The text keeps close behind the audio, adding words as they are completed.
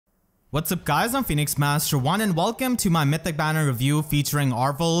What's up guys, I'm Phoenix Master 1 and welcome to my Mythic Banner review featuring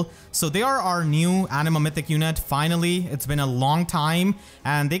Arval. So they are our new Anima Mythic unit, finally. It's been a long time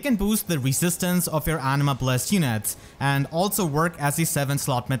and they can boost the resistance of your Anima Blessed units and also work as a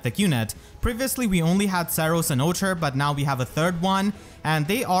 7-slot Mythic unit. Previously we only had Saros and AETHER, but now we have a third one and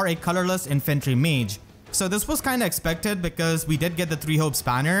they are a colorless Infantry mage. So this was kinda expected because we did get the Three Hopes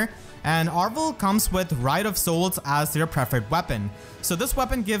banner, and Arval comes with Rite of Souls as their preferred weapon. So this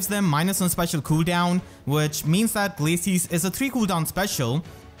weapon gives them -1 special cooldown, which means that Glacies is a 3 cooldown special,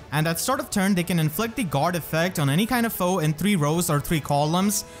 and at start of turn they can inflict the guard effect on any kind of foe in 3 rows or 3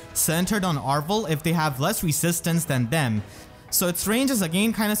 columns centered on Arval if they have less resistance than them. So its range is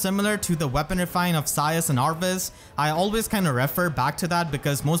again kind of similar to the weapon refine of Shez and Arvis. I always kind of refer back to that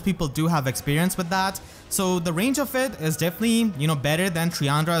because most people do have experience with that. So the range of it is definitely, better than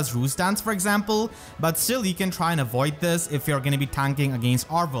Triandra's Ruse Dance for example, but still you can try and avoid this if you're going to be tanking against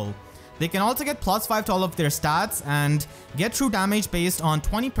Arval. They can also get +5 to all of their stats and get true damage based on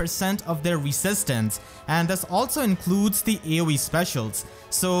 20% of their resistance, and this also includes the AoE specials.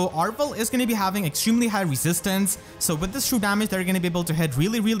 So Arval is going to be having extremely high resistance, so with this true damage they're going to be able to hit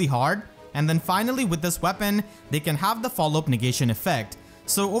really hard, and then finally with this weapon they can have the follow-up negation effect.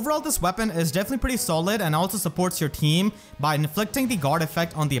 So overall this weapon is definitely pretty solid and also supports your team by inflicting the guard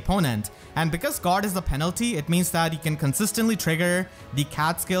effect on the opponent. And because guard is a penalty, it means that you can consistently trigger the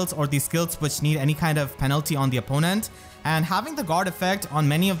cat skills or the skills which need any kind of penalty on the opponent. And having the guard effect on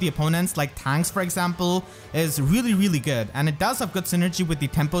many of the opponents like tanks for example is really good, and it does have good synergy with the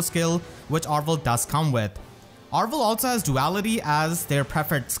tempo skill which Arval does come with. Arval also has duality as their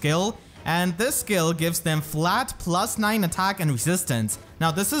preferred skill, and this skill gives them flat +9 attack and resistance. Now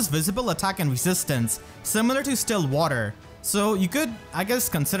this is visible attack and resistance, similar to still water. So you could, I guess,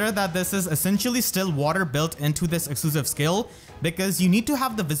 consider that this is essentially still water built into this exclusive skill, because you need to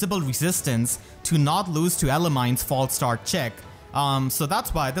have the visible resistance to not lose to Elimine's false start check. So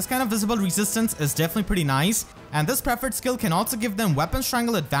that's why this kind of visible resistance is definitely pretty nice, and this preferred skill can also give them weapon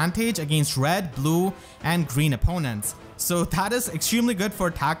strangle advantage against red, blue, and green opponents. So that is extremely good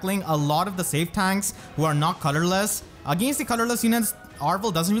for tackling a lot of the safe tanks who are not colorless. Against the colorless units,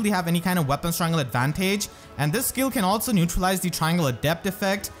 Arval doesn't really have any kind of weapon strangle advantage, and this skill can also neutralize the triangle adept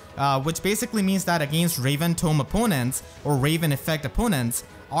effect, which basically means that against Raven Tome opponents or Raven effect opponents,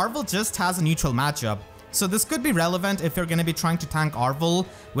 Arval just has a neutral matchup. So this could be relevant if you're going to be trying to tank Arval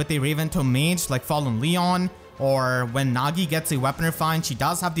with a Raven Tome mage like Fallen Leon, or when Nagi gets a weapon refine, she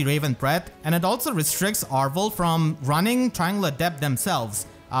does have the Raven Breath, and it also restricts Arval from running Triangle Adept themselves.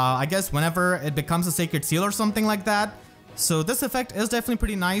 I guess whenever it becomes a Sacred Seal or something like that. So this effect is definitely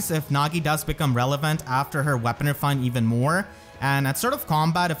pretty nice if Nagi does become relevant after her weapon refine even more. And at start of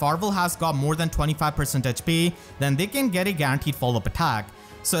combat, if Arval has got more than 25% HP, then they can get a guaranteed follow-up attack.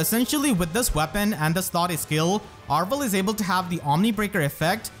 So essentially with this weapon and the slotty skill, Arval is able to have the Omni Breaker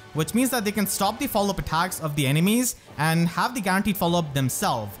effect, which means that they can stop the follow-up attacks of the enemies and have the guaranteed follow-up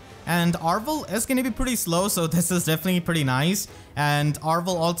themselves. And Arval is going to be pretty slow, so this is definitely pretty nice. And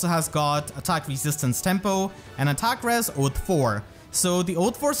Arval also has got attack resistance tempo and attack res Oath 4. So the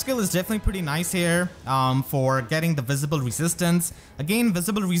Oath 4 skill is definitely pretty nice here for getting the visible resistance. Again,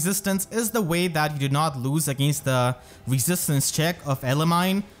 visible resistance is the way that you do not lose against the resistance check of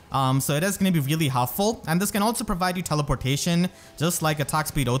Elimine. So it is going to be really helpful, and this can also provide you teleportation just like attack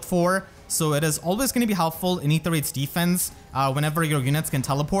speed Oath 4. So it is always going to be helpful in Either's defense whenever your units can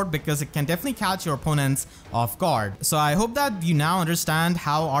teleport, because it can definitely catch your opponents off guard. So I hope that you now understand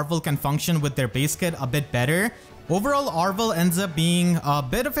how Arval can function with their base kit a bit better. Overall, Arval ends up being a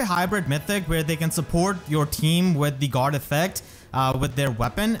bit of a hybrid mythic where they can support your team with the guard effect with their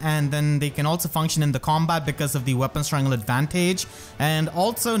weapon, and then they can also function in the combat because of the weapon strangle advantage, and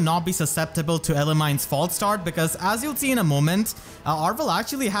also not be susceptible to Elimine's false start, because as you'll see in a moment, Arval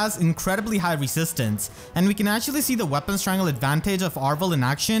actually has incredibly high resistance, and we can actually see the weapon strangle advantage of Arval in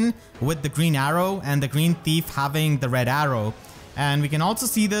action with the green arrow and the green thief having the red arrow. And we can also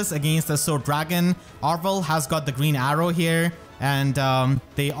see this against the Sword Dragon. Arval has got the green arrow here, and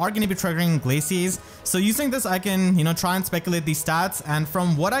they are going to be triggering Glacies. So using this I can, try and speculate these stats, and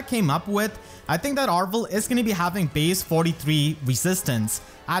from what I came up with, I think that Arval is going to be having base 43 resistance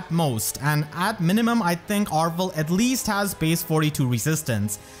at most, and at minimum I think Arval at least has base 42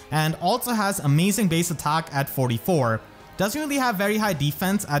 resistance, and also has amazing base attack at 44. Doesn't really have very high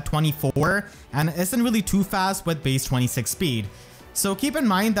defense at 24, and isn't really too fast with base 26 speed. So keep in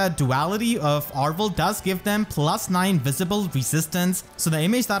mind that duality of Arval does give them +9 visible resistance, so the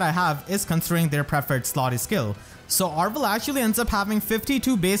image that I have is considering their preferred slotty skill. So Arval actually ends up having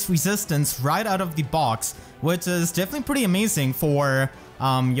 52 base resistance right out of the box, which is definitely pretty amazing for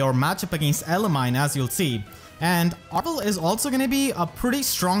your matchup against Elimine, as you'll see. And Arval is also going to be a pretty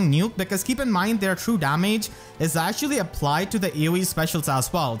strong nuke because keep in mind their true damage is actually applied to the AoE specials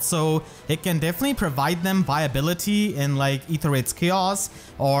as well. So it can definitely provide them viability in like Aether Chaos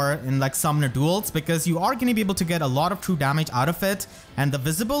or in like Summoner duels because you are going to be able to get a lot of true damage out of it. And the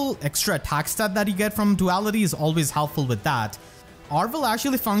visible extra attack stat that you get from duality is always helpful with that. Arval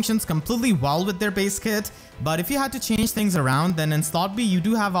actually functions completely well with their base kit, but if you had to change things around, then in slot B you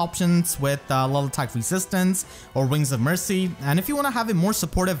do have options with Lull Attack Resistance or Wings of Mercy, and if you want to have a more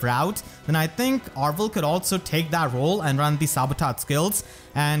supportive route, then I think Arval could also take that role and run the Sabotage skills,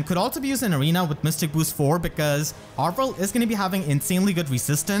 and could also be used in Arena with Mystic Boost 4 because Arval is going to be having insanely good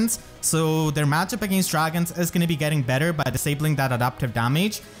resistance, so their matchup against dragons is going to be getting better by disabling that adaptive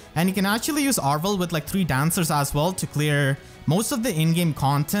damage, and you can actually use Arval with like 3 dancers as well to clear most of the in-game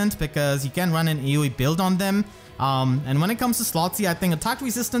content because you can run an AoE build on them. And when it comes to slot C, I think attack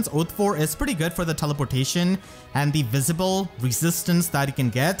resistance Oath 4 is pretty good for the teleportation and the visible resistance that you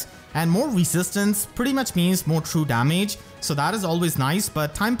can get. And more resistance pretty much means more true damage, so that is always nice.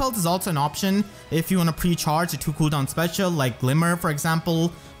 But Time Pulse is also an option if you want to pre-charge a 2 cooldown special like Glimmer, for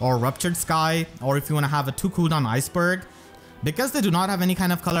example, or Ruptured Sky, or if you want to have a 2 cooldown Iceberg. Because they do not have any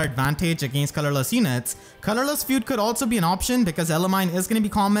kind of color advantage against colorless units, colorless feud could also be an option because Elimine is going to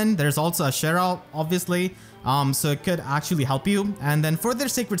be common. There's also a Shera, obviously, so it could actually help you. And then for their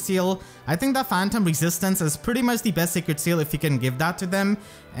Sacred Seal, I think that Phantom Resistance is pretty much the best Sacred Seal if you can give that to them.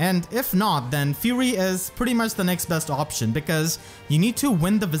 And if not, then Fury is pretty much the next best option because you need to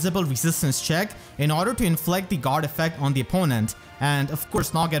win the visible resistance check in order to inflict the guard effect on the opponent. And of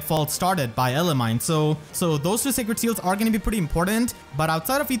course not get fault started by Elimine. So those 2 Sacred Seals are going to be pretty important. But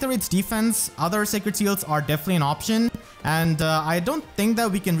outside of Aether defense, other Sacred Seals are definitely an option. And I don't think that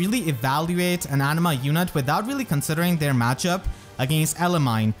we can really evaluate an Anima unit without really considering their matchup against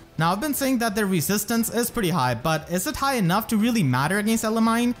Elimine. Now I've been saying that their resistance is pretty high, but is it high enough to really matter against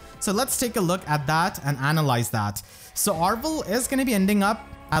Elimine? So let's take a look at that and analyze that. So Arval is going to be ending up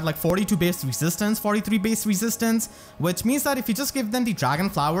at like 42 base resistance, 43 base resistance, which means that if you just give them the Dragon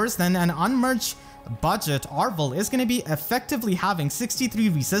Flowers, then an unmerged budget Arval is going to be effectively having 63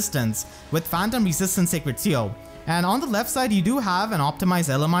 resistance with Phantom Resistance Sacred Seal. And on the left side, you do have an optimized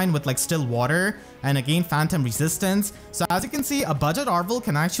Elimine with like Still Water and again Phantom Resistance. So as you can see, a budget Arval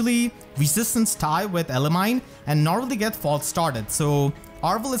can actually resistance tie with Elimine and not really get fault started. So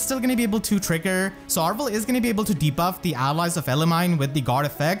Arval is still going to be able to trigger, so Arval is going to be able to debuff the allies of Elimine with the guard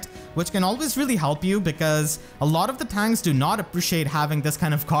effect, which can always really help you because a lot of the tanks do not appreciate having this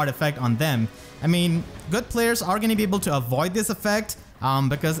kind of guard effect on them. I mean, good players are going to be able to avoid this effect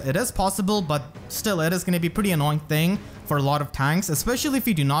because it is possible, but still it is going to be a pretty annoying thing for a lot of tanks, especially if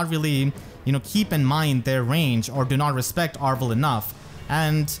you do not really, keep in mind their range or do not respect Arval enough.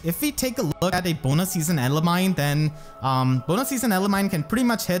 And if we take a look at a bonus season Elimine, then bonus season Elimine can pretty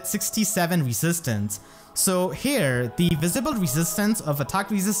much hit 67 resistance. So here, the visible resistance of attack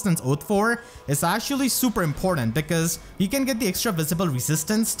resistance Oath 4 is actually super important because you can get the extra visible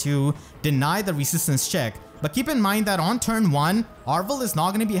resistance to deny the resistance check. But keep in mind that on turn 1, Arval is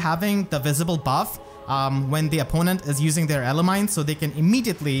not going to be having the visible buff when the opponent is using their Elimine, so they can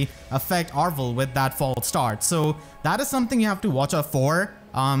immediately affect Arval with that fault start. So that is something you have to watch out for.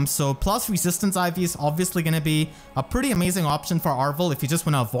 So plus resistance IV is obviously going to be a pretty amazing option for Arval if you just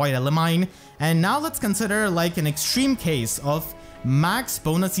want to avoid Elimine. And now let's consider like an extreme case of max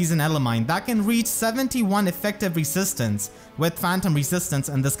bonus season Elimine that can reach 71 effective resistance with Phantom Resistance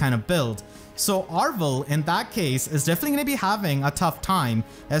in this kind of build. So Arval in that case is definitely going to be having a tough time,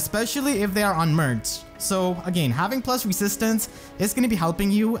 especially if they are unmerged. So again, having plus resistance is going to be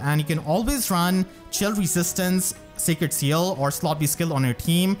helping you, and you can always run Chill Resistance, Sacred Seal, or Slot B skill on your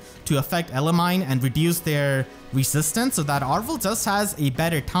team to affect Elimine and reduce their resistance so that Arval just has a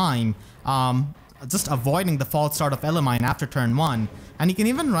better time just avoiding the false start of Elimine after turn 1. And you can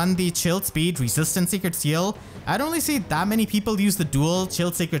even run the Chill Speed Resistant Sacred Seal. I don't really see that many people use the dual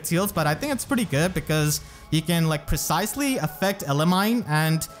Chill Sacred Seals, but I think it's pretty good because you can like precisely affect Elimine,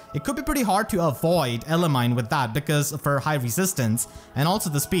 and it could be pretty hard to avoid Elimine with that because of her high resistance and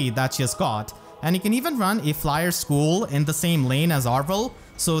also the speed that she has got. And you can even run a Flyer School in the same lane as Arval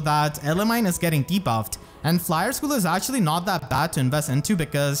so that Elimine is getting debuffed. And Flyer School is actually not that bad to invest into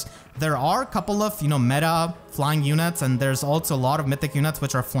because there are a couple of, meta flying units, and there's also a lot of mythic units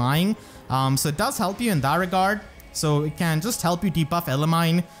which are flying. So it does help you in that regard. So it can just help you debuff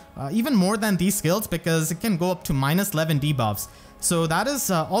Elimine even more than these skills because it can go up to -11 debuffs. So that is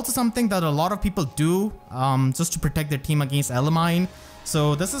also something that a lot of people do just to protect their team against Elimine.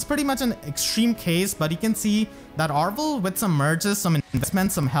 So this is pretty much an extreme case, but you can see that Arval with some merges, some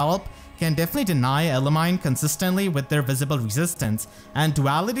investment, some help can definitely deny Elimine consistently with their visible resistance, and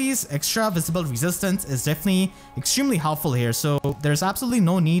Duality's extra visible resistance is definitely extremely helpful here, so there's absolutely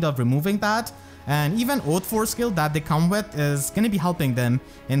no need of removing that, and even Oath 4 skill that they come with is going to be helping them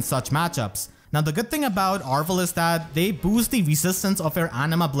in such matchups. Now the good thing about Arval is that they boost the resistance of your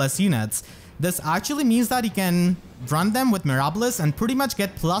Anima Bless units. This actually means that you can run them with Mirabilis and pretty much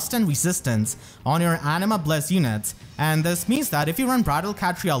get plus 10 resistance on your Anima Bless units. And this means that if you run Bridal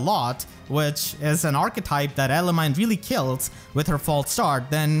Catria a lot, which is an archetype that Elimine really kills with her false start,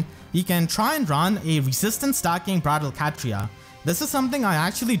 then you can try and run a resistance stacking Bridal Catria. This is something I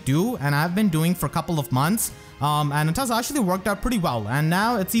actually do and I've been doing for a couple of months, and it has actually worked out pretty well, and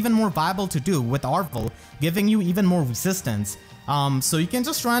now it's even more viable to do with Arval, giving you even more resistance. So you can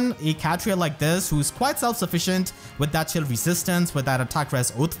just run a Catria like this who's quite self-sufficient with that chill resistance, with that attack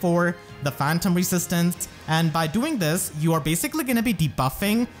res Oath 4, the phantom resistance, and by doing this you are basically going to be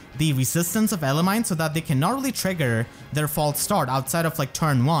debuffing the resistance of Elimine so that they cannot really trigger their false start outside of like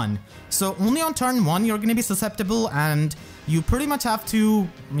turn 1. So only on turn 1 you're going to be susceptible, and you pretty much have to,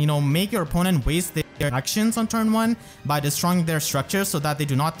 make your opponent waste their actions on turn 1 by destroying their structures so that they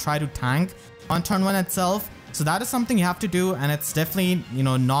do not try to tank on turn 1 itself. So that is something you have to do, and it's definitely,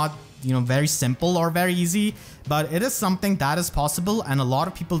 not, very simple or very easy, but it is something that is possible, and a lot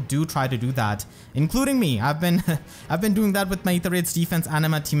of people do try to do that, including me. I've been doing that with my AETHER defense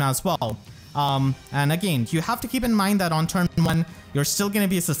anima team as well. And again, you have to keep in mind that on turn 1, you're still going to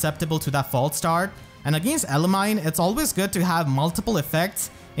be susceptible to that false start, and against Elimine, it's always good to have multiple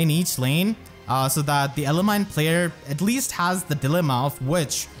effects in each lane, so that the Elimine player at least has the dilemma of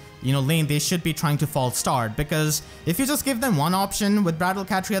which lane they should be trying to false start, because if you just give them one option with Bridal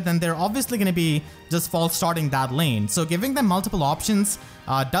Catria, then they're obviously going to be just false starting that lane. So giving them multiple options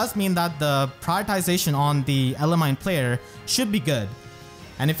does mean that the prioritization on the Elimine player should be good.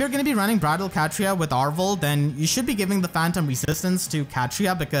 And if you're going to be running Bridal Catria with Arval, then you should be giving the phantom resistance to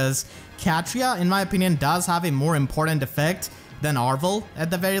Catria, because Catria, in my opinion, does have a more important effect than Arval at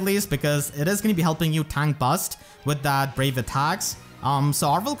the very least, because it is going to be helping you tank bust with that brave attacks. So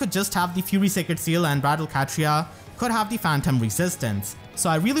Arval could just have the Fury Sacred Seal, and Bridal Catria could have the Phantom Resistance. So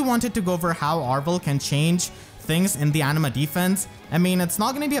I really wanted to go over how Arval can change things in the Anima defense. I mean, it's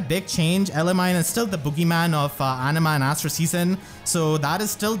not going to be a big change. Elimine is still the boogeyman of Anima and Askr season, so that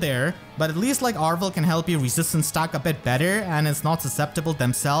is still there. But at least like Arval can help you resistance stack a bit better, and it's not susceptible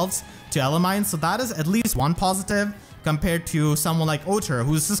themselves to Elimine. So that is at least one positive compared to someone like AETHER,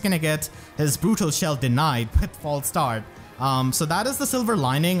 who's just going to get his Brutal Shell denied with false start. So that is the silver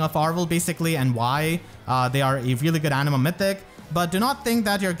lining of Arval basically, and why they are a really good Anima Mythic. But do not think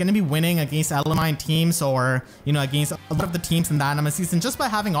that you're going to be winning against Elimine teams or, against a lot of the teams in the Anima season just by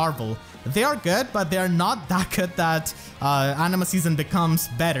having Arval. They are good, but they are not that good that Anima season becomes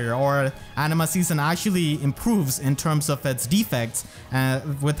better, or Anima season actually improves in terms of its defects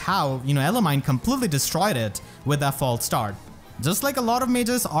with how, Elimine completely destroyed it with that false start. Just like a lot of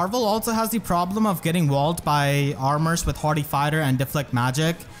mages, Arval also has the problem of getting walled by armors with Hardy Fighter and Deflect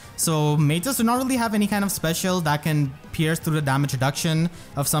Magic. So mages do not really have any kind of special that can pierce through the damage reduction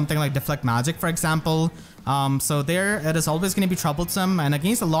of something like Deflect Magic, for example. So there it is always going to be troublesome, and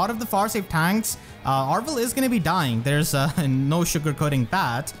against a lot of the far safe tanks, Arval is going to be dying. There's no sugarcoating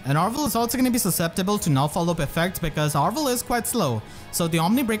that. And Arval is also going to be susceptible to null follow-up effects because Arval is quite slow. So the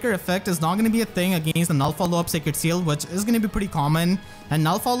Omni Breaker effect is not going to be a thing against the null follow-up Sacred Seal, which is going to be pretty common. And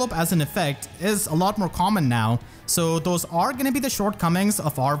null follow-up as an effect is a lot more common now. So those are going to be the shortcomings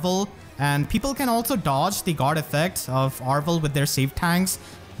of Arval. And people can also dodge the guard effect of Arval with their safe tanks,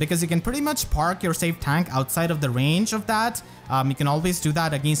 because you can pretty much park your safe tank outside of the range of that. You can always do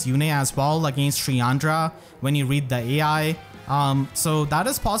that against Yune as well, against Triandra when you read the AI. So that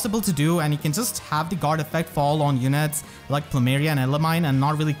is possible to do, and you can just have the guard effect fall on units like Plumeria and Elimine and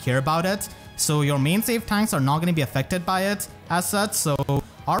not really care about it. So your main safe tanks are not going to be affected by it as such. So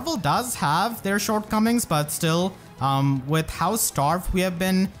Arval does have their shortcomings, but still, with how starved we have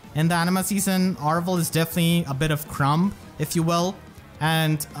been in the Anima season, Arval is definitely a bit of Chrom, if you will.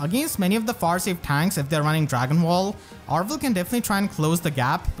 And against many of the far safe tanks, if they're running Dragon Wall, Arval can definitely try and close the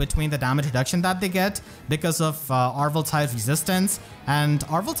gap between the damage reduction that they get because of Arval's high resistance. And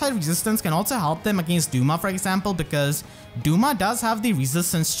Arval's high resistance can also help them against Duma, for example, because Duma does have the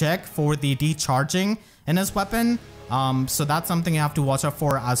resistance check for the decharging in his weapon. So that's something you have to watch out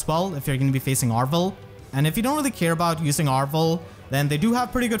for as well if you're going to be facing Arval. And if you don't really care about using Arval, then they do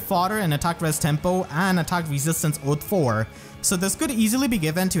have pretty good fodder in attack res tempo and attack resistance Oath 4. So this could easily be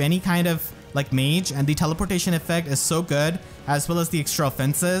given to any kind of like mage, and the teleportation effect is so good, as well as the extra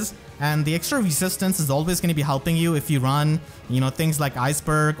offenses. And the extra resistance is always going to be helping you if you run, things like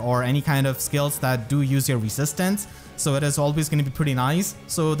iceberg or any kind of skills that do use your resistance. So it is always going to be pretty nice.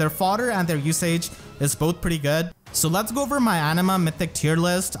 So their fodder and their usage is both pretty good. So let's go over my Anima Mythic tier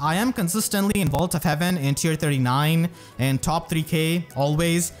list. I am consistently in Vault of Heaven in tier 39 and top 3k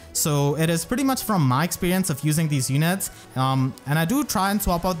always. So it is pretty much from my experience of using these units. And I do try and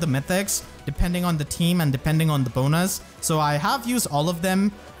swap out the mythics depending on the team and depending on the bonus. So I have used all of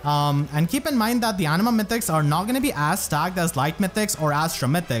them. And keep in mind that the Anima Mythics are not going to be as stacked as Light Mythics or Astra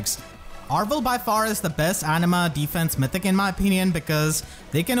Mythics. Arval by far is the best Anima defense mythic in my opinion, because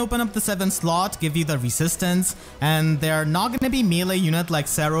they can open up the 7th slot, give you the resistance, and they're not going to be melee unit like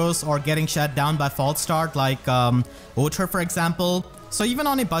Seros or getting shut down by false start like AETHER for example. So even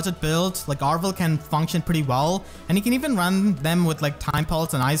on a budget build, like Arval can function pretty well, and you can even run them with like Time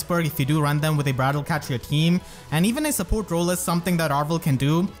Pulse and Iceberg if you do run them with a Bridal Catria team, and even a support role is something that Arval can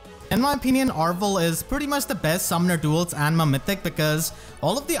do. In my opinion, Arval is pretty much the best Summoner Duels Anima Mythic, because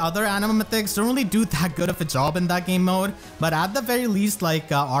all of the other Anima Mythics don't really do that good of a job in that game mode, but at the very least, like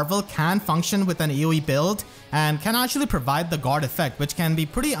Arval can function with an AoE build and can actually provide the guard effect, which can be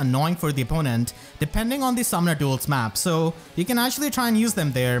pretty annoying for the opponent depending on the Summoner Duels map. So you can actually try and use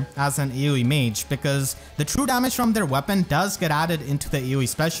them there as an AoE mage, because the true damage from their weapon does get added into the AoE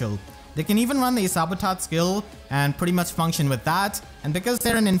special. They can even run the Sabotage skill and pretty much function with that. And because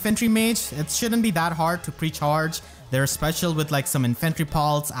they're an infantry mage, it shouldn't be that hard to pre-charge. They're special with like some infantry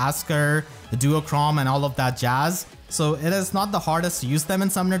pulse, Askr, the duo Chrom, and all of that jazz. So it is not the hardest to use them in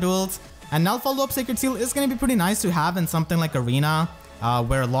Summoner Duels. And Null Follow-Up Sacred Seal is going to be pretty nice to have in something like Arena,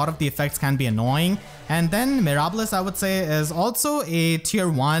 where a lot of the effects can be annoying. And then Mirabilis, I would say, is also a tier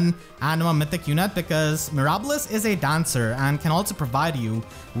 1 Anima Mythic unit, because Mirabilis is a dancer and can also provide you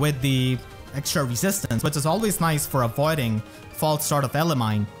with the extra resistance, which is always nice for avoiding false start of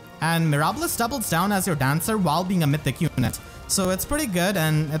Elimine. And Mirabilis doubles down as your dancer while being a mythic unit. So it's pretty good,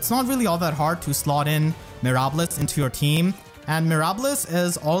 and it's not really all that hard to slot in Mirabilis into your team. And Mirabilis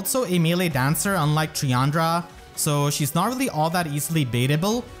is also a melee dancer, unlike Triandra. So she's not really all that easily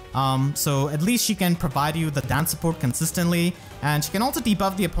baitable. So at least she can provide you the dance support consistently, and she can also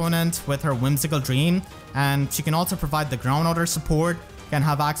debuff the opponent with her Whimsical Dream, and she can also provide the ground order support, can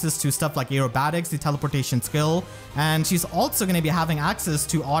have access to stuff like Aerobatics, the teleportation skill, and she's also going to be having access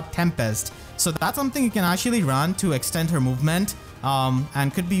to Odd Tempest. So that's something you can actually run to extend her movement,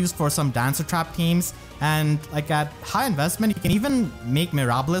 and could be used for some dancer trap teams. And like at high investment, you can even make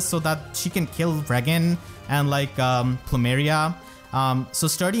Mirabilis so that she can kill Regan and like Plumeria. So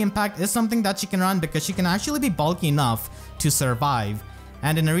Sturdy Impact is something that she can run, because she can actually be bulky enough to survive.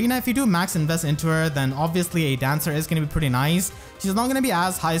 And in Arena, if you do max invest into her, then obviously a dancer is going to be pretty nice. She's not going to be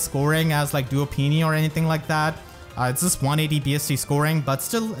as high scoring as like Duopini or anything like that. It's just 180 BST scoring, but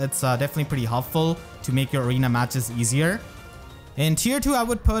still it's definitely pretty helpful to make your Arena matches easier. In tier 2, I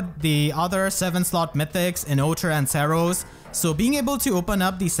would put the other 7 slot mythics in AETHER and Seros. So being able to open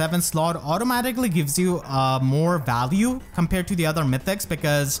up the 7th slot automatically gives you more value compared to the other mythics,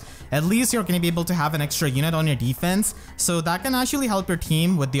 because at least you're going to be able to have an extra unit on your defense. So that can actually help your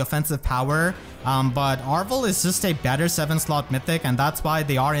team with the offensive power. But Arval is just a better 7th slot mythic, and that's why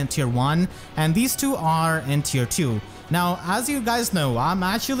they are in tier 1. And these two are in tier 2. Now, as you guys know, I'm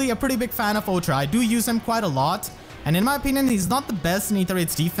actually a pretty big fan of AETHER. I do use him quite a lot. And in my opinion, he's not the best in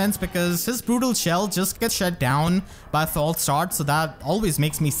Either's defense, because his Brutal Shell just gets shut down by false start, so that always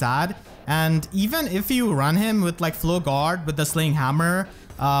makes me sad. And even if you run him with like Flow Guard with the Slaying Hammer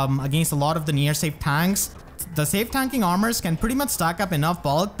against a lot of the near safe tanks, the safe tanking armors can pretty much stack up enough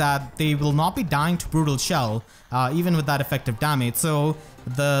bulk that they will not be dying to Brutal Shell, even with that effective damage. So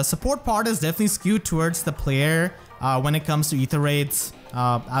the support part is definitely skewed towards the player when it comes to Aether raids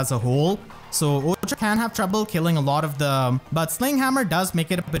as a whole. So AETHER can have trouble killing a lot of the, but Slaying Hammer does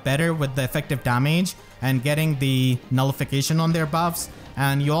make it a bit better with the effective damage and getting the nullification on their buffs.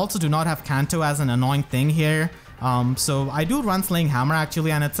 And you also do not have Kanto as an annoying thing here. So I do run Slaying Hammer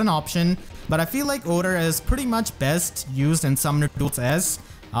actually, and it's an option, but I feel like AETHER is pretty much best used in Summoner Duels S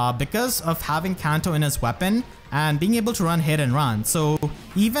because of having Kanto in his weapon and being able to run hit and run. So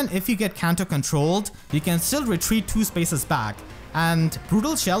even if you get Kanto controlled, you can still retreat 2 spaces back. And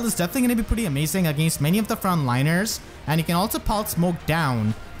Brutal Shell is definitely going to be pretty amazing against many of the frontliners, and you can also Pulse Smoke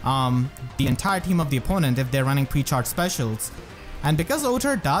down the entire team of the opponent if they're running pre-charge specials. And because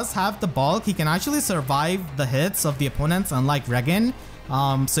AETHER does have the bulk, he can actually survive the hits of the opponents, unlike Regan.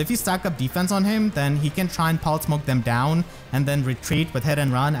 So if you stack up defense on him, then he can try and Pulse Smoke them down and then retreat with hit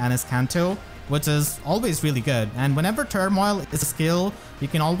and run and his Kanto. which is always really good. And whenever Turmoil is a skill, you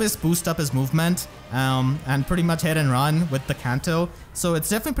can always boost up his movement and pretty much hit and run with the Canto. So it's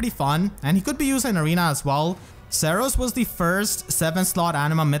definitely pretty fun, and he could be used in Arena as well. Seros was the first 7-slot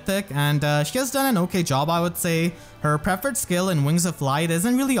Anima Mythic, and she has done an okay job, I would say. Her preferred skill in Wings of Light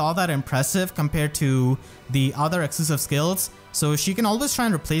isn't really all that impressive compared to the other exclusive skills, so she can always try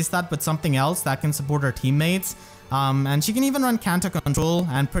and replace that with something else that can support her teammates. And she can even run Canto Control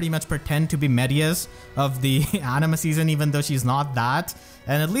and pretty much pretend to be Medius of the Anima season, even though she's not that.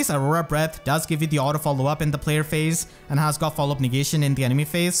 And at least Aurora Breath does give you the auto follow-up in the player phase and has got follow-up negation in the enemy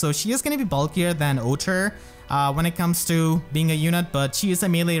phase, so she is going to be bulkier than AETHER when it comes to being a unit, but she is a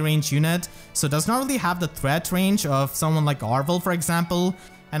melee range unit, so does not really have the threat range of someone like Arval, for example.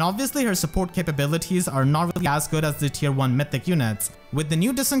 And obviously her support capabilities are not really as good as the tier 1 mythic units. With the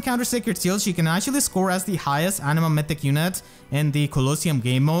new Distant Counter Sacred Seal, she can actually score as the highest Anima Mythic unit in the Colosseum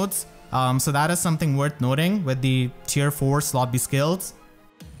game modes, so that is something worth noting with the tier 4 slot B skills.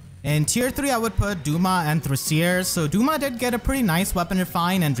 In tier 3, I would put Duma and Thrasier. So Duma did get a pretty nice weapon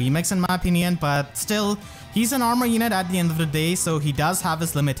refine and remix in my opinion, but still, he's an armor unit at the end of the day, so he does have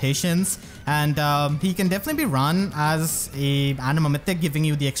his limitations, and he can definitely be run as a Anima Mythic, giving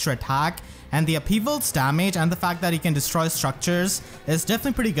you the extra attack, and the upheaval's damage and the fact that he can destroy structures is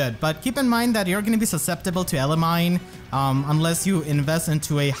definitely pretty good. But keep in mind that you're going to be susceptible to Elimine unless you invest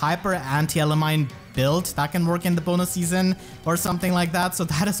into a hyper anti-Elimine build that can work in the bonus season or something like that, so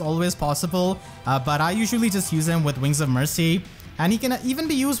that is always possible. But I usually just use him with Wings of Mercy, and he can even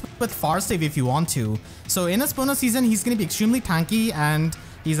be used with Farsave if you want to. So in his bonus season, he's going to be extremely tanky, and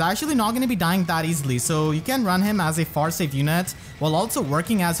he's actually not going to be dying that easily, so you can run him as a Farsave unit while also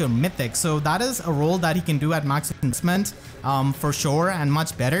working as your Mythic. So that is a role that he can do at max investment for sure, and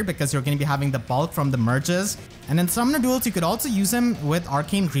much better because you're going to be having the bulk from the merges. And in Summoner Duels, you could also use him with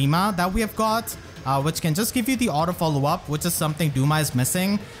Arcane Grima that we have got, which can just give you the auto follow-up, which is something Duma is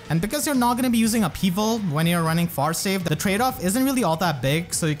missing. And because you're not going to be using Upheaval when you're running Farsave, the trade-off isn't really all that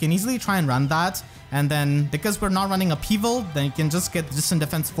big, so you can easily try and run that. And then because we're not running Upheaval, then you can just get Distant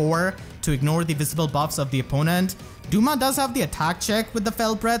Defense 4 to ignore the visible buffs of the opponent. Duma does have the attack check with the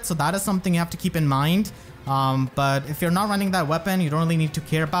Fell Breath, so that is something you have to keep in mind. But if you're not running that weapon, you don't really need to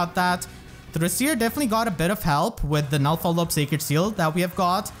care about that. Thrasier definitely got a bit of help with the Null Follow-Up Sacred Seal that we have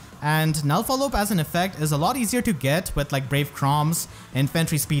got. And Null Follow-Up as an effect is a lot easier to get with like Brave Chroms,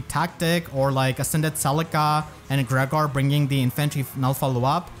 Infantry Speed Tactic, or like Ascended Celica and Gregor bringing the Infantry Null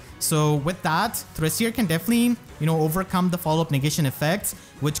Follow-Up. So with that, Thrasier can definitely, overcome the follow-up negation effects,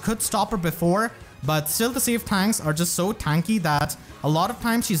 which could stop her before, but still the safe tanks are just so tanky that a lot of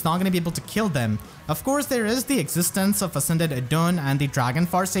times she's not going to be able to kill them. Of course, there is the existence of Ascended Idun and the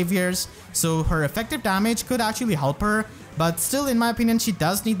Dragonfar Saviors, so her effective damage could actually help her, but still, in my opinion, she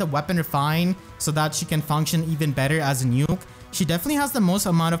does need the weapon refine so that she can function even better as a nuke. She definitely has the most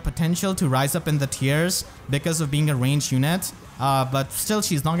amount of potential to rise up in the tiers because of being a ranged unit, but still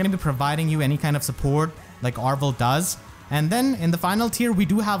she's not going to be providing you any kind of support like Arval does. And then in the final tier, we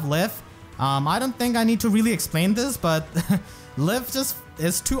do have Liv. I don't think I need to really explain this, but Liv just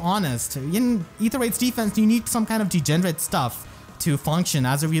is too honest. In AETHER defense, you need some kind of degenerate stuff to function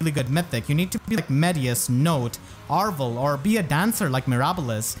as a really good mythic. You need to be like Medius, Note, Arval, or be a dancer like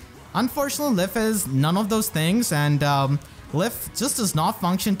Mirabilis. Unfortunately, Liv is none of those things, and Liv just does not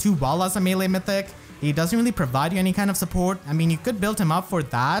function too well as a melee mythic. He doesn't really provide you any kind of support. I mean, you could build him up for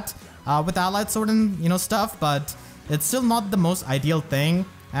that with Allied Sword and stuff, but it's still not the most ideal thing.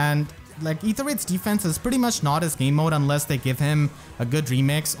 And like AETHER defense is pretty much not his game mode unless they give him a good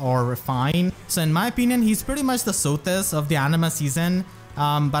remix or refine. So in my opinion, he's pretty much the Sothis of the Anima season,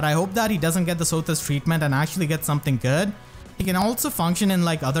 but I hope that he doesn't get the Sothis treatment and actually get something good. He can also function in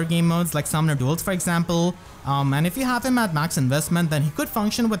like other game modes like Summoner Duels, for example, and if you have him at max investment, then he could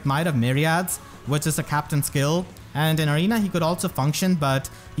function with Might of Myriads, which is a captain skill. And in Arena, he could also function, but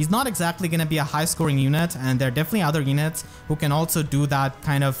he's not exactly going to be a high-scoring unit, and there are definitely other units who can also do that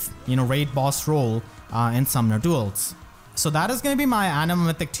kind of, raid boss role in Summoner Duels. So that is going to be my Anima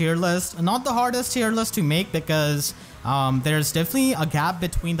Mythic tier list. Not the hardest tier list to make because there's definitely a gap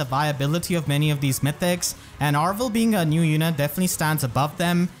between the viability of many of these mythics, and Arval being a new unit definitely stands above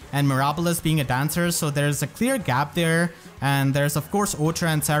them, and Mirabilis being a dancer, so there's a clear gap there. And there's of course AETHER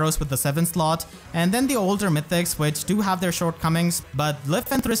and Seros with the 7th slot, and then the older mythics which do have their shortcomings, but Liv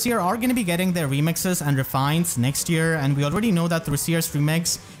and Thrasier are going to be getting their remixes and refines next year, and we already know that Thrasier's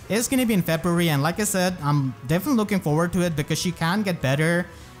remix is going to be in February, and like I said, I'm definitely looking forward to it because she can get better.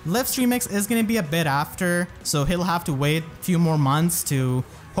 Liv's remix is going to be a bit after, so he'll have to wait a few more months to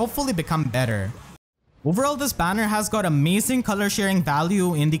hopefully become better. Overall, this banner has got amazing color sharing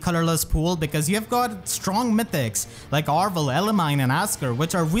value in the colorless pool because you have got strong mythics like Arval, Elimine, and Askr,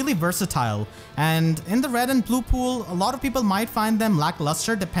 which are really versatile. And in the red and blue pool, a lot of people might find them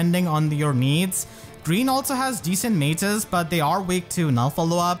lackluster depending on your needs. Green also has decent mages, but they are weak to null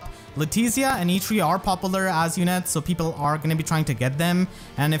follow-up. Letizia and Eitri are popular as units, so people are going to be trying to get them.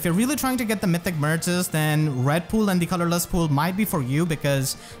 And if you're really trying to get the mythic merges, then red pool and the colorless pool might be for you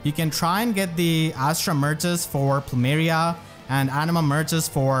because you can try and get the Askr merges for Plumeria and Anima merges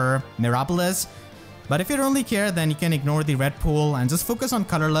for Mirabilis. But if you don't really care, then you can ignore the red pool and just focus on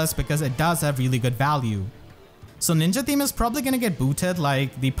colorless because it does have really good value. So ninja theme is probably going to get booted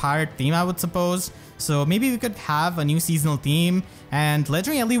like the pirate theme, I would suppose. So maybe we could have a new seasonal theme. And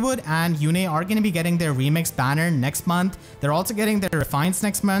Legendary Eliwood and Yune are going to be getting their remix banner next month. They're also getting their refines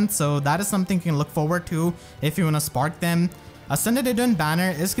next month. So that is something you can look forward to if you want to spark them. Ascended Idun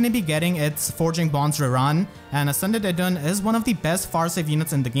banner is going to be getting its Forging Bonds rerun, and Ascended Idun is one of the best far save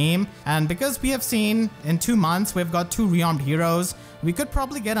units in the game. And because we have seen in 2 months we've got 2 rearmed heroes, we could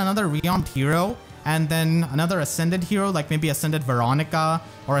probably get another rearmed hero and then another Ascended hero like maybe Ascended Veronica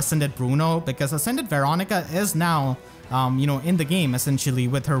or Ascended Bruno, because Ascended Veronica is now in the game essentially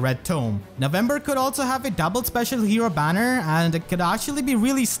with her red tome. November could also have a double special hero banner, and it could actually be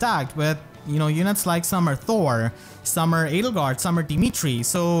really stacked with units like Summer Thor, Summer Edelgard, Summer Dimitri.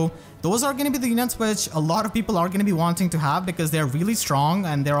 So those are going to be the units which a lot of people are going to be wanting to have because they're really strong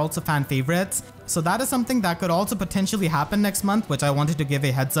and they're also fan favorites. So that is something that could also potentially happen next month, which I wanted to give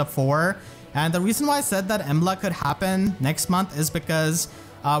a heads up for. And the reason why I said that Embla could happen next month is because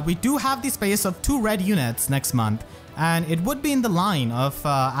we do have the space of 2 red units next month, and it would be in the line of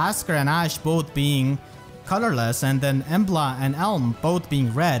Askr and Ash both being colorless, and then Embla and Elm both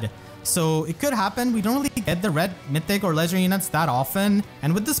being red. So it could happen. We don't really get the red mythic or legendary units that often,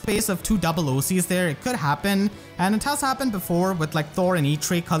 and with the space of 2 double OCs there, it could happen. And it has happened before with like Thor and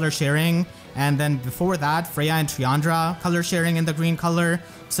Eitri color sharing, and then before that Freya and Triandra color sharing in the green color.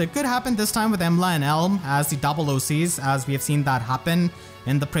 So it could happen this time with Embla and Elm as the double OCs, as we have seen that happen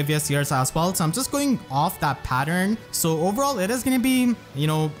in the previous years as well. So I'm just going off that pattern. So overall it is going to be,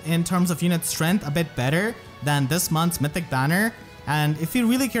 in terms of unit strength, a bit better than this month's mythic banner. And if you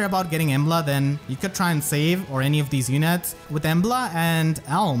really care about getting Embla, then you could try and save or any of these units. With Embla and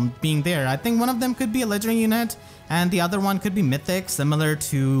Elm being there, I think one of them could be a legendary unit and the other one could be mythic, similar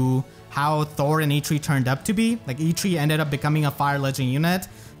to how Thor and Eitri turned up to be. Like Eitri ended up becoming a fire legendary unit.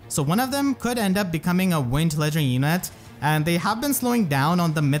 So one of them could end up becoming a wind legendary unit. And they have been slowing down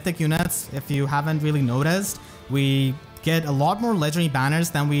on the mythic units. If you haven't really noticed, we get a lot more legendary banners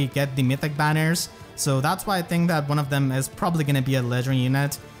than we get the mythic banners. So that's why I think that one of them is probably going to be a legendary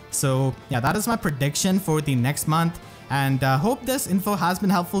unit. So yeah, that is my prediction for the next month. And hope this info has been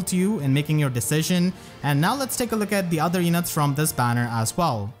helpful to you in making your decision. And now let's take a look at the other units from this banner as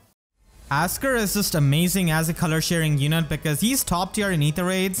well. Askr is just amazing as a color sharing unit because he's top tier in Aether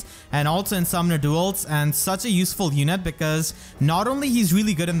raids and also in summoner duels, and such a useful unit because not only he's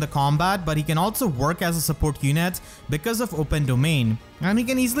really good in the combat, but he can also work as a support unit because of open domain. And he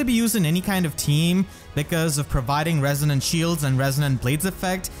can easily be used in any kind of team because of providing resonant shields and resonant blades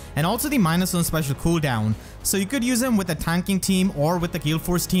effect, and also the -1 special cooldown. So you could use him with a tanking team or with the Gale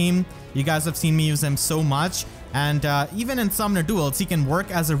Force team. You guys have seen me use him so much. And even in summoner duels, he can work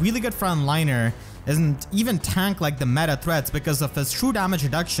as a really good frontliner and even tank like the meta threats because of his true damage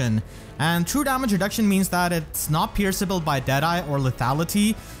reduction. And true damage reduction means that it's not pierceable by Deadeye or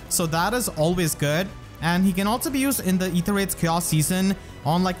lethality, so that is always good. And he can also be used in the Aether Raids Chaos season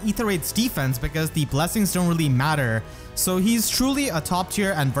on like Aether Raids defense because the blessings don't really matter. So he's truly a top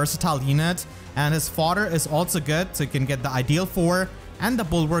tier and versatile unit, and his fodder is also good, so you can get the Ideal 4 and the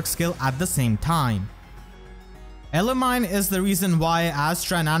Bulwark skill at the same time. Elimine is the reason why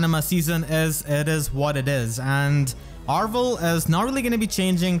Astra and Anima season is what it is, and Arval is not really going to be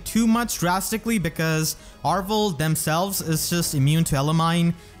changing too much drastically because Arval themselves is just immune to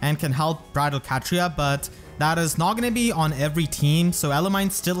Elimine and can help Bridal Catria, but that is not going to be on every team. So Elimine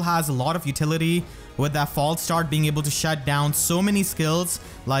still has a lot of utility with that false start being able to shut down so many skills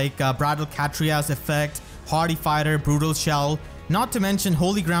like Bridal Catria's effect, Hardy Fighter, Brutal Shell. Not to mention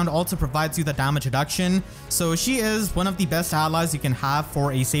Holy Ground also provides you the damage reduction, so she is one of the best allies you can have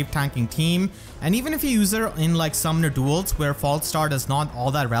for a safe tanking team. And even if you use her in like summoner duels where false start is not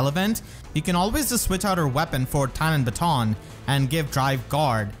all that relevant, you can always just switch out her weapon for Tannin Baton and give Drive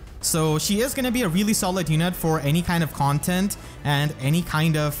Guard. So she is going to be a really solid unit for any kind of content and any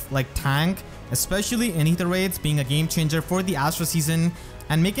kind of like tank, especially in Aether Raids, being a game changer for the Astra season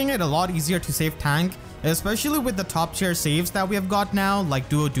and making it a lot easier to save tank especially with the top tier saves that we have got now, like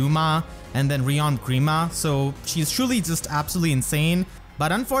Duo Duma and then Rion Grima. So she's truly just absolutely insane.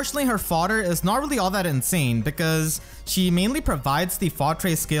 But unfortunately, her fodder is not really all that insane because she mainly provides the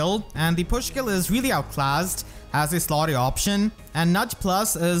Fortre skill, and the push skill is really outclassed as a slotty option, and Nudge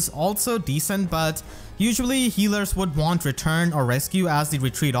Plus is also decent, but usually healers would want Return or Rescue as the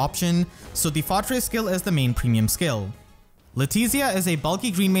retreat option, so the Fortre skill is the main premium skill. Letizia is a bulky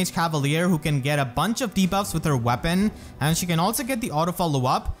green mage cavalier who can get a bunch of debuffs with her weapon, and she can also get the auto follow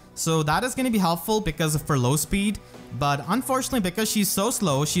up, so that is going to be helpful because of her low speed. But unfortunately, because she's so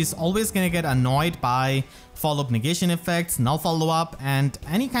slow, she's always going to get annoyed by follow-up negation effects, null follow-up, and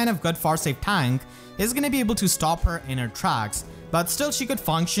any kind of good far safe tank is going to be able to stop her in her tracks. But still, she could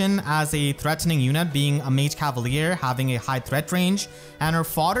function as a threatening unit, being a mage cavalier having a high threat range, and her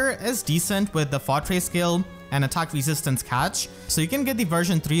fodder is decent with the Fortre skill and attack resistance catch. So you can get the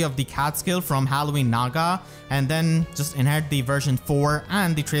version 3 of the cat skill from Halloween Naga and then just inherit the version 4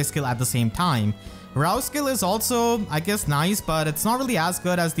 and the Trace skill at the same time. Rouse skill is also, I guess, nice, but it's not really as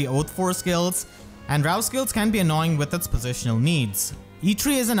good as the Oath 4 skills, and Rouse skills can be annoying with its positional needs.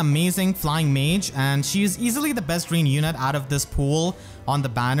 Eitri is an amazing flying mage, and she is easily the best green unit out of this pool on the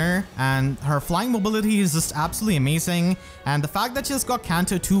banner, and her flying mobility is just absolutely amazing, and the fact that she's got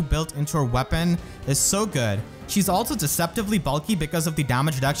Canto 2 built into her weapon is so good. She's also deceptively bulky because of the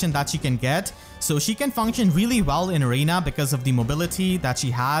damage reduction that she can get, so she can function really well in arena because of the mobility that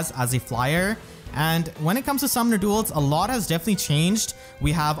she has as a flyer. And when it comes to summoner duels, a lot has definitely changed.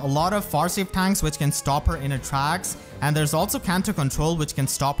 We have a lot of far safe tanks which can stop her in her tracks, and there's also Canto Control which can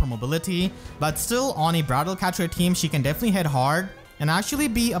stop her mobility, but still on a Bridal Catria team she can definitely hit hard and actually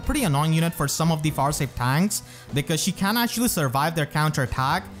be a pretty annoying unit for some of the far safe tanks because she can actually survive their counter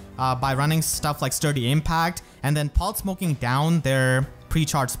attack by running stuff like Sturdy Impact and then pulse smoking down their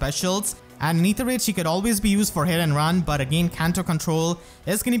pre-charged specials. And in Aether Raid, she could always be used for hit and run, but again, Canto Control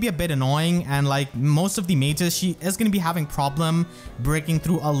is going to be a bit annoying, and like most of the mages, she is going to be having problem breaking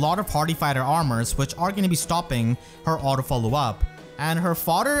through a lot of hardy fighter armors, which are going to be stopping her auto follow up. And her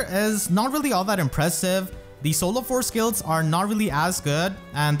fodder is not really all that impressive. The solo 4 skills are not really as good,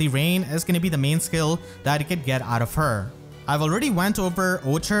 and the rain is going to be the main skill that you could get out of her. I've already went over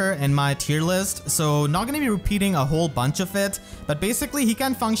Ocher in my tier list, so not going to be repeating a whole bunch of it, but basically he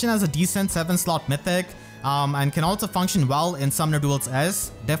can function as a decent 7-slot mythic, and can also function well in Summoner Duels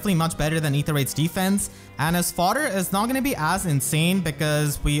S, definitely much better than Aether Raid's defense, and his fodder is not going to be as insane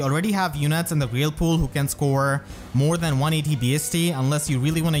because we already have units in the real pool who can score more than 180 BST unless you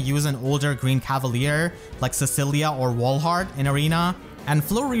really want to use an older green cavalier like Cecilia or Walhart in arena. And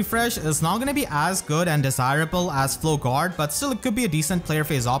Flow Refresh is not going to be as good and desirable as Flow Guard, but still it could be a decent player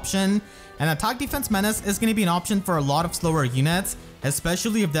phase option. And Attack Defense Menace is going to be an option for a lot of slower units,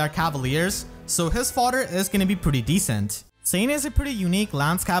 especially if they're Cavaliers, so his fodder is going to be pretty decent. Sain is a pretty unique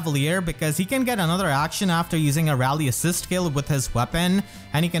Lance Cavalier because he can get another action after using a Rally Assist skill with his weapon,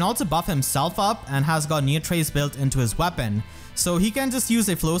 and he can also buff himself up and has got Near Trace built into his weapon. So he can just use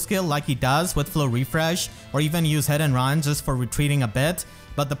a flow skill like he does with Flow Refresh, or even use Hit and Run just for retreating a bit.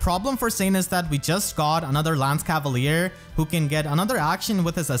 But the problem for Sain is that we just got another Lance Cavalier who can get another action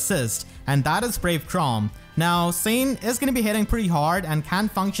with his assist, and that is Brave Chrom. Now, Sain is going to be hitting pretty hard and can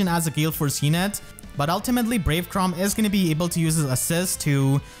function as a Gale Force unit, but ultimately Brave Chrom is going to be able to use his assist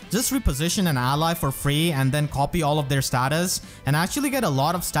to just reposition an ally for free and then copy all of their status and actually get a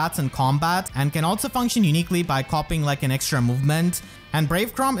lot of stats in combat, and can also function uniquely by copying like an extra movement. And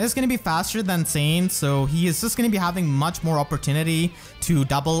Brave Chrom is going to be faster than Sain, so he is just going to be having much more opportunity to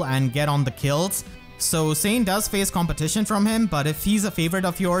double and get on the kills. So Sain does face competition from him, but if he's a favorite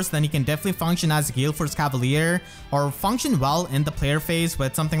of yours, then he can definitely function as a Gale Force Cavalier or function well in the player phase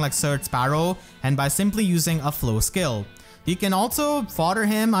with something like Sword Sparrow and by simply using a flow skill. You can also fodder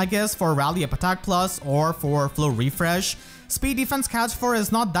him, I guess, for Rally Up Attack Plus or for Flow Refresh. Speed Defense Catch 4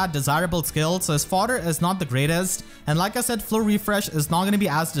 is not that desirable skill, so his fodder is not the greatest, and like I said, Flow Refresh is not going to be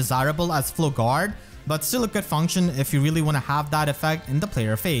as desirable as Flow Guard, but still a good function if you really want to have that effect in the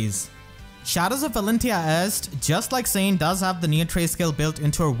player phase. Shadows of Valentia Est, just like Sain, does have the Near Trace skill built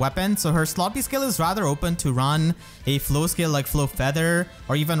into her weapon, so her sloppy skill is rather open to run a flow skill like Flow Feather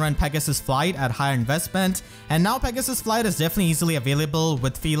or even run Pegasus Flight at higher investment. And now Pegasus Flight is definitely easily available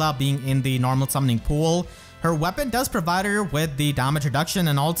with Fila being in the normal summoning pool. Her weapon does provide her with the damage reduction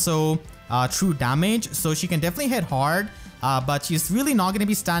and also true damage, so she can definitely hit hard. But she's really not going to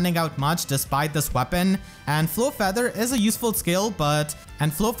be standing out much despite this weapon. And Flow Feather is a useful skill,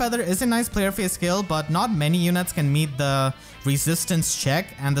 and Flow Feather is a nice player phase skill, but not many units can meet the resistance check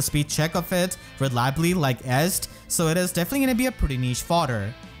and the speed check of it reliably like Est, so it is definitely going to be a pretty niche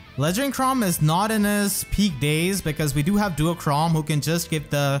fodder. Legendary Chrom is not in his peak days because we do have Duo Chrom who can just give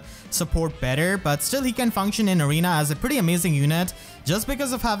the support better, but still he can function in Arena as a pretty amazing unit just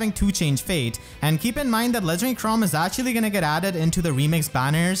because of having 2 Change Fate. And keep in mind that Legendary Chrom is actually going to get added into the remix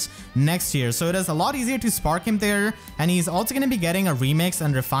banners next year, so it is a lot easier to spark him there, and he's also going to be getting a remix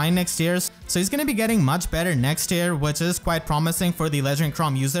and refine next year, so he's going to be getting much better next year, which is quite promising for the Legendary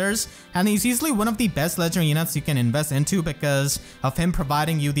Chrom users. And he's easily one of the best legendary units you can invest into because of him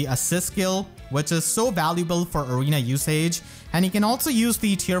providing you the assist skill, which is so valuable for arena usage, and he can also use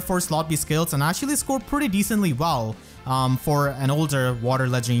the tier 4 slot B skills and actually score pretty decently well for an older water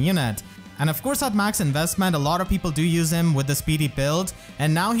legendary unit. And of course at max investment, a lot of people do use him with the speedy build,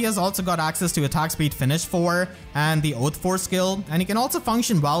 and now he has also got access to attack speed finish 4 and the oath 4 skill, and he can also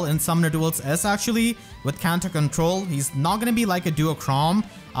function well in Summoner Duels S actually with counter control. He's not going to be like a Duo Chrom,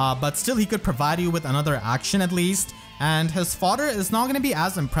 but still he could provide you with another action at least. And his fodder is not going to be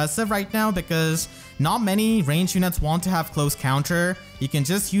as impressive right now because not many range units want to have close counter. You can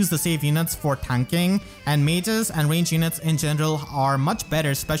just use the save units for tanking, and mages and range units in general are much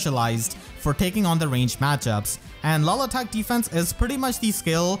better specialized for taking on the range matchups. And lull attack defense is pretty much the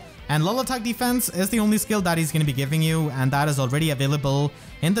skill, and lull attack defense is the only skill that he's going to be giving you, and that is already available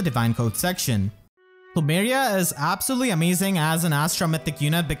in the Divine Code section. Plumeria is absolutely amazing as an Astra Mythic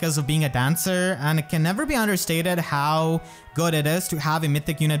unit because of being a dancer, and it can never be understated how good it is to have a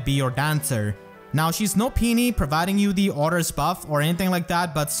Mythic unit be your dancer. Now, she's no peony providing you the orders buff or anything like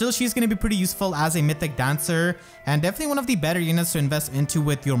that, but still she's going to be pretty useful as a Mythic dancer and definitely one of the better units to invest into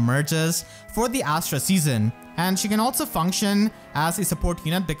with your merges for the Astra season. And she can also function as a support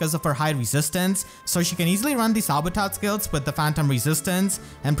unit because of her high resistance, so she can easily run the sabotage skills with the phantom resistance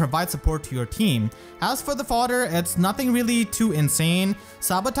and provide support to your team. As for the fodder, it's nothing really too insane.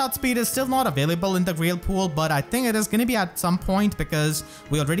 Sabotage speed is still not available in the Grail pool, but I think it is going to be at some point because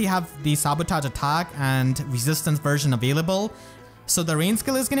we already have the sabotage attack and resistance version available. So the rain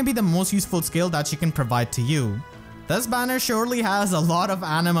skill is going to be the most useful skill that she can provide to you. This banner surely has a lot of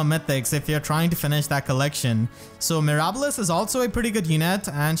Anima Mythics if you're trying to finish that collection. So Mirabilis is also a pretty good unit,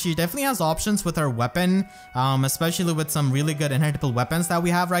 and she definitely has options with her weapon, especially with some really good inheritable weapons that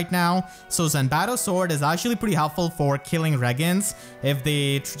we have right now. So Zanbato Sword is actually pretty helpful for killing Regans if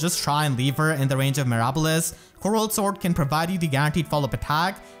they just try and leave her in the range of Mirabilis. Coral Sword can provide you the guaranteed follow-up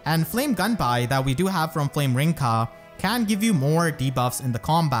attack, and Flame Gunbai that we do have from Flame Rinka can give you more debuffs in the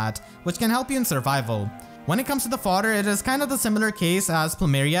combat, which can help you in survival. When it comes to the fodder, it is kind of the similar case as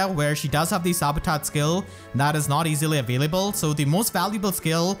Plumeria, where she does have the sabotage skill that is not easily available, so the most valuable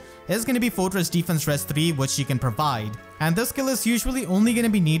skill is going to be Fortress Defense Rest 3, which she can provide. And this skill is usually only going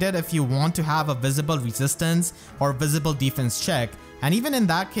to be needed if you want to have a visible resistance or visible defense check. And even in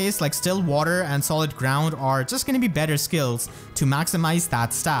that case, like Still Water and Solid Ground are just going to be better skills to maximize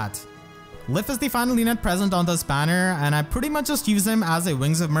that stat. Lif is the final unit present on this banner, and I pretty much just use him as a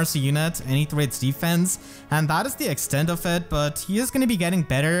Wings of Mercy unit in Either its defense, and that is the extent of it, but he is going to be getting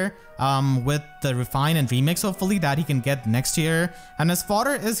better with the refine and remix hopefully that he can get next year. And his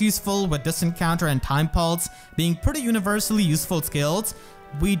fodder is useful with Distant Counter and Time Pulse being pretty universally useful skills.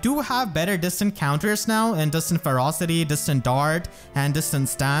 We do have better distant counters now in Distant Ferocity, Distant Dart, and Distant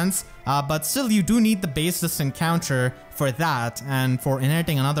Stance, but still you do need the base distant counter for that and for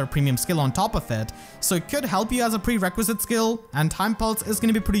inheriting another premium skill on top of it. So it could help you as a prerequisite skill, and Time Pulse is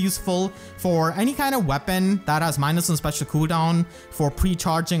going to be pretty useful for any kind of weapon that has -1 special cooldown for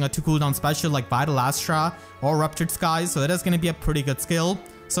pre-charging a 2 cooldown special like Vital Astra or Ruptured Skies, so it is going to be a pretty good skill.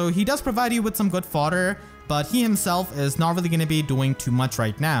 So he does provide you with some good fodder, but he himself is not really going to be doing too much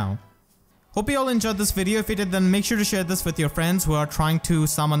right now. Hope you all enjoyed this video. If you did, then make sure to share this with your friends who are trying to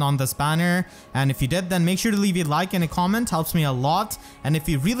summon on this banner. And if you did, then make sure to leave a like and a comment, helps me a lot. And if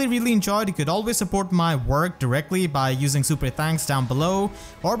you really enjoyed, you could always support my work directly by using super thanks down below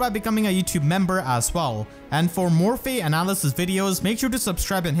or by becoming a YouTube member as well. And for more FEH analysis videos, make sure to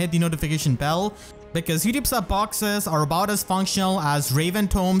subscribe and hit the notification bell, because YouTube sub boxes are about as functional as Raven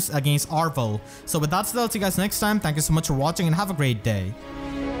Tomes against Arval. So with that said, I'll see you guys next time. Thank you so much for watching and have a great day.